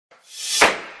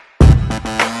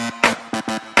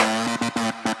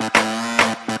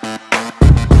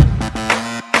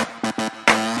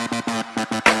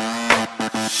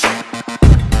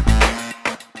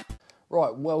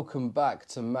welcome back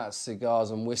to Matt's Cigars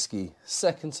and Whiskey.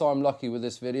 Second time lucky with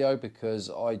this video because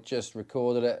I just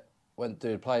recorded it, went to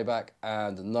do the playback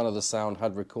and none of the sound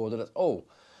had recorded at all.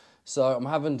 So I'm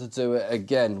having to do it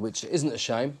again, which isn't a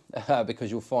shame because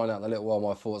you'll find out in a little while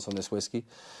my thoughts on this whiskey.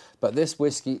 But this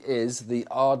whiskey is the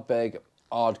Ardbeg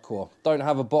Ardcore. Don't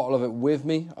have a bottle of it with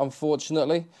me,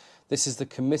 unfortunately. This is the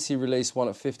committee release one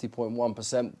at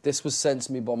 50.1%. This was sent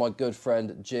to me by my good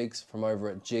friend Jiggs from over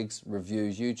at Jiggs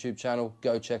Reviews YouTube channel.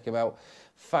 Go check him out.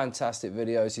 Fantastic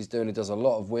videos he's doing. He does a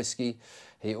lot of whiskey.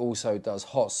 He also does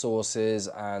hot sauces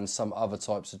and some other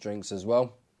types of drinks as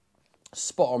well.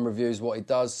 Spot on reviews what he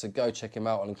does, so go check him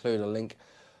out. I'll include a link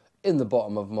in the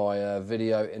bottom of my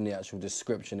video in the actual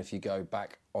description if you go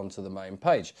back onto the main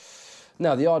page.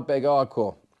 Now, the Ardbeg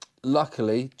Ardcore.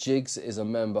 Luckily, Jiggs is a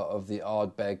member of the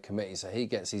Ardbeg Committee, so he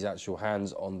gets his actual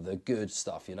hands on the good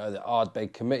stuff, you know, the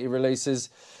Ardbeg Committee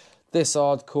releases. This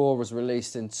Ardcore was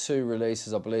released in 2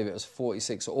 releases, I believe it was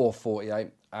 46 or 48,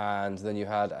 and then you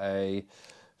had a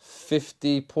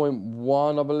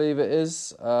 50.1, I believe it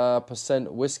is,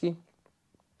 percent whiskey,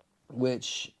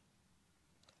 which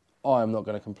I am not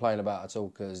going to complain about at all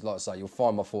because, like I say, you'll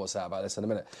find my thoughts out about this in a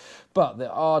minute. But the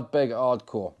Ardbeg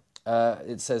Ardcore.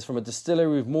 It says, from a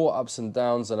distillery with more ups and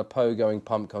downs than a po-going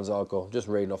pump comes Ardcore. I'm just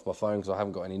reading off my phone because I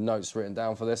haven't got any notes written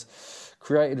down for this.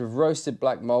 Created with roasted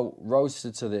black malt,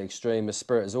 roasted to the extreme. The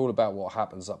spirit is all about what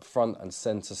happens up front and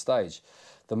centre stage.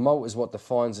 The malt is what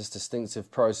defines its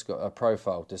distinctive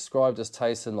profile. Described as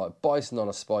tasting like bison on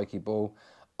a spiky ball,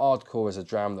 Ardcore is a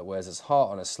dram that wears its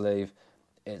heart on its sleeve.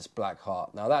 It's Black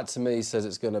Heart. Now that to me says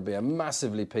it's going to be a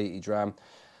massively peaty dram.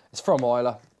 It's from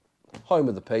Islay. Home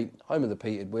of the peat, home of the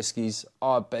peated whiskies.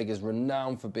 Ardbeg is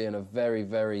renowned for being a very,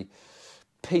 very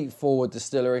peat-forward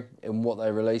distillery in what they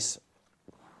release.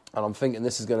 And I'm thinking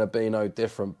this is going to be no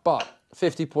different. But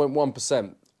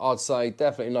 50.1%, I'd say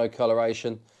definitely no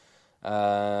coloration,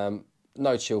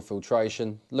 no chill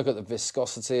filtration. Look at the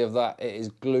viscosity of that. It is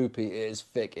gloopy, it is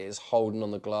thick, it is holding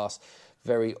on the glass.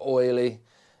 Very oily.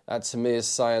 That to me is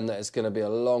saying that it's going to be a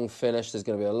long finish. There's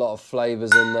going to be a lot of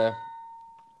flavours in there.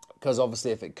 Because obviously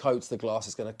if it coats the glass,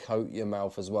 it's going to coat your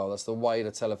mouth as well. That's the way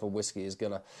to tell if a whiskey is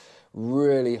going to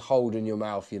really hold in your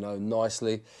mouth, you know,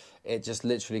 nicely. It just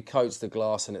literally coats the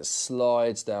glass and it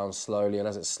slides down slowly. And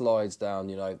as it slides down,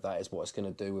 you know, that is what it's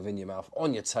going to do within your mouth,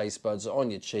 on your taste buds,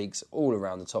 on your cheeks, all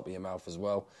around the top of your mouth as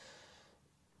well.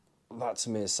 That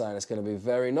to me is saying it's going to be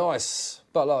very nice.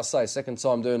 But like I say, second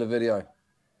time doing a video.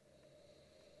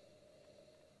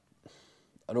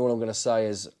 And all I'm going to say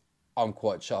is, I'm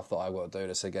quite chuffed that I've got to do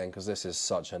this again because this is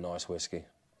such a nice whiskey.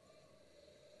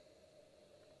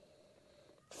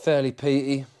 Fairly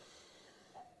peaty.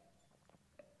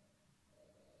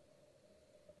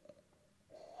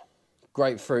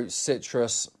 Grapefruit,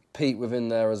 citrus, peat within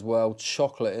there as well,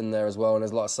 chocolate in there as well. And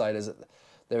as like I say,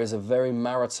 there is a very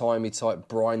maritime-y type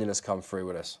brininess come through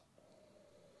with this.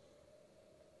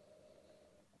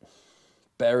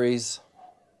 Berries.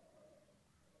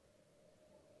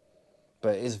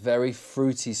 But it is very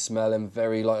fruity smelling,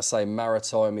 very, like I say,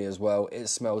 maritime-y as well. It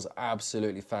smells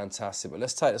absolutely fantastic. But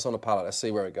let's take this on a palate. Let's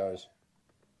see where it goes.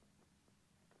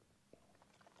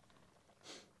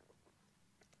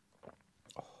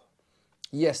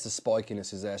 Yes, the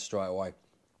spikiness is there straight away.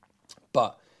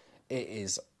 But it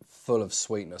is full of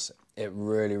sweetness. It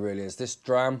really, really is. This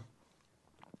dram,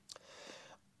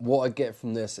 what I get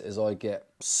from this is I get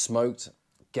smoked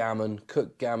gammon,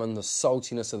 cooked gammon, the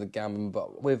saltiness of the gammon,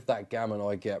 but with that gammon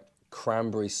I get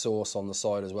cranberry sauce on the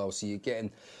side as well. So you're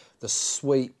getting the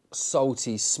sweet,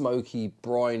 salty, smoky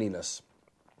brininess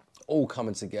all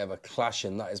coming together,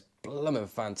 clashing. That is blooming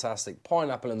fantastic.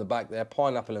 Pineapple in the back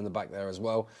there as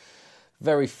well.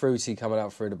 Very fruity coming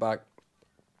out through the back.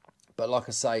 But like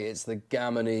I say, it's the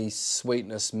gammony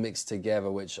sweetness mixed together,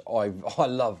 which I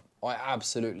love. I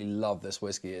absolutely love this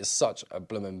whiskey. It's such a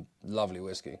blooming lovely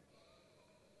whiskey.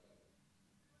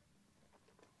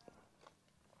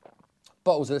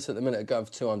 Bottles of this at the minute are going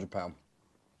for £200.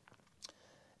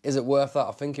 Is it worth that?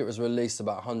 I think it was released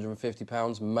about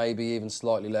 £150, maybe even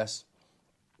slightly less.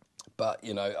 But,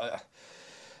 you know,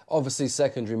 obviously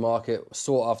secondary market,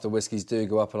 sought after whiskies do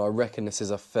go up, and I reckon this is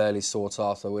a fairly sought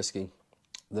after whiskey.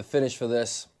 The finish for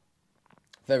this,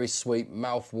 very sweet,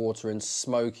 mouth-watering,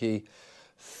 smoky,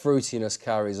 fruitiness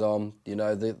carries on. You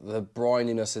know, the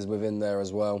brininess is within there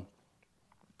as well.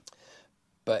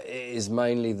 But it is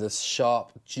mainly the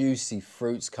sharp, juicy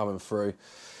fruits coming through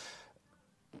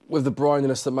with the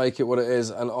brininess that make it what it is,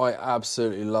 and I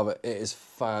absolutely love it. It is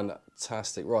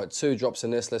fantastic. Right, 2 drops in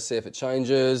this. Let's see if it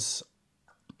changes.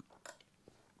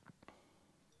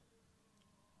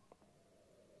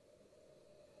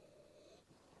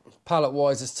 Palate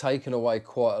wise, it's taken away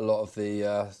quite a lot of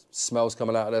the smells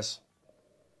coming out of this.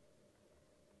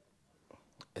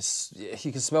 You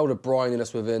can smell the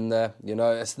brininess within there. You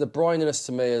know, it's the brininess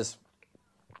to me is,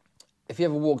 if you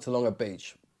ever walked along a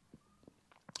beach,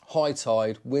 high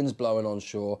tide, winds blowing on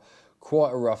shore,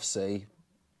 quite a rough sea,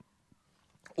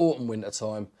 autumn, winter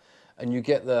time, and you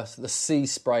get the sea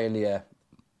spray in the air,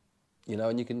 you know,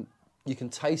 and you can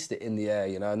taste it in the air,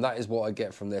 you know, and that is what I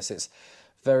get from this. It's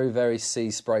very, very sea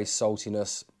spray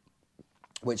saltiness,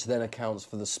 which then accounts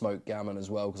for the smoked gammon as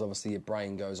well, because obviously your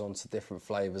brain goes on to different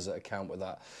flavours that account with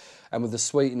that. And with the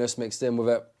sweetness mixed in with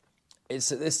it,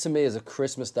 this to me is a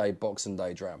Christmas Day, Boxing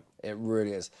Day dram. It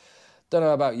really is. Don't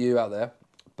know about you out there,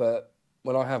 but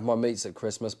when I have my meats at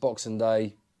Christmas, Boxing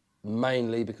Day,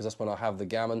 mainly because that's when I have the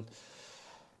gammon,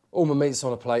 all my meats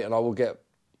on a plate, and I will get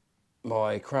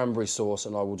my cranberry sauce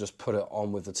and I will just put it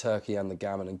on with the turkey and the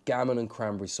gammon. And gammon and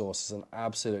cranberry sauce is an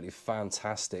absolutely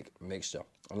fantastic mixture.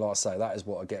 And like I say, that is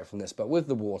what I get from this. But with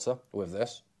the water, with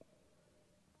this,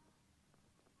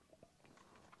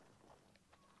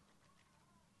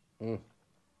 the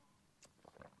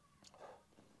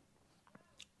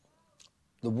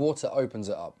water opens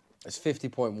it up. It's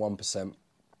 50.1%.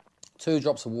 2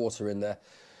 drops of water in there.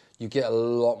 You get a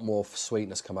lot more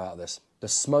sweetness come out of this. The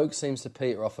smoke seems to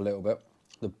peter off a little bit.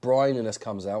 The brininess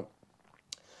comes out.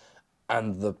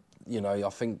 And I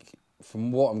think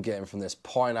from what I'm getting from this,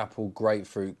 pineapple,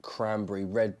 grapefruit, cranberry,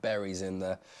 red berries in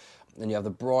there. And you have the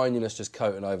brininess just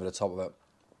coating over the top of it.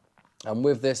 And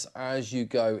with this, as you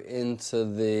go into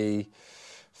the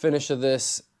finish of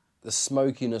this, the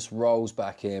smokiness rolls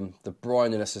back in. The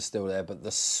brininess is still there, but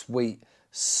the sweet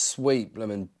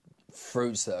blooming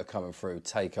fruits that are coming through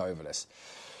take over this.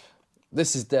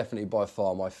 This is definitely by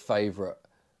far my favourite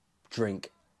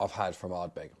drink I've had from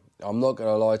Ardbeg. I'm not going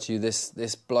to lie to you,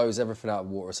 this blows everything out of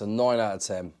water. It's a 9 out of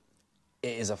 10.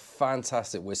 It is a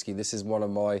fantastic whiskey. This is what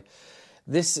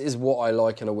I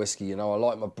like in a whiskey. You know, I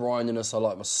like my brininess, I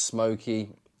like my smoky,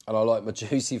 and I like my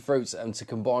juicy fruits. And to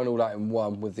combine all that in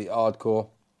one with the Ardcore,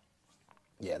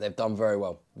 yeah, they've done very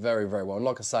well. Very, very well. And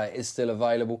like I say, it is still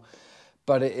available,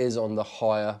 but it is on the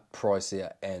higher,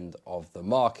 pricier end of the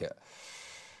market.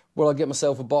 Will I get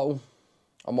myself a bottle?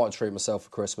 I might treat myself for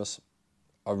Christmas.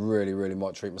 I really, really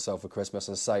might treat myself for Christmas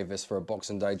and save this for a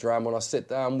Boxing Day dram when I sit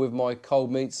down with my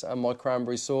cold meats and my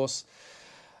cranberry sauce,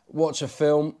 watch a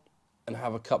film and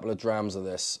have a couple of drams of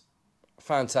this.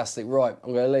 Fantastic. Right,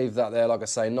 I'm going to leave that there. Like I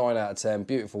say, 9 out of 10.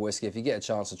 Beautiful whiskey. If you get a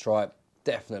chance to try it,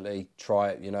 definitely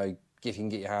try it. You know, if you can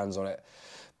get your hands on it,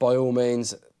 by all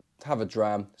means, have a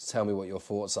dram, tell me what your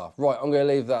thoughts are. Right, I'm going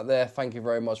to leave that there. Thank you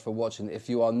very much for watching. If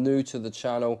you are new to the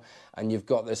channel and you've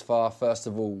got this far, first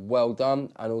of all, well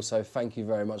done. And also, thank you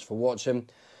very much for watching.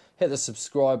 Hit the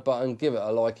subscribe button, give it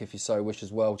a like if you so wish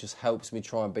as well. Just helps me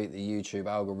try and beat the YouTube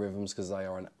algorithms because they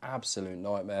are an absolute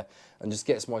nightmare and just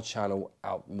gets my channel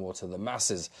out more to the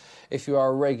masses. If you are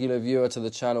a regular viewer to the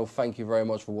channel, thank you very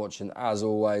much for watching as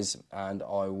always. And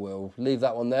I will leave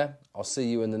that one there. I'll see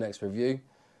you in the next review.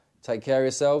 Take care of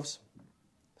yourselves.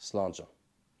 Sláinte.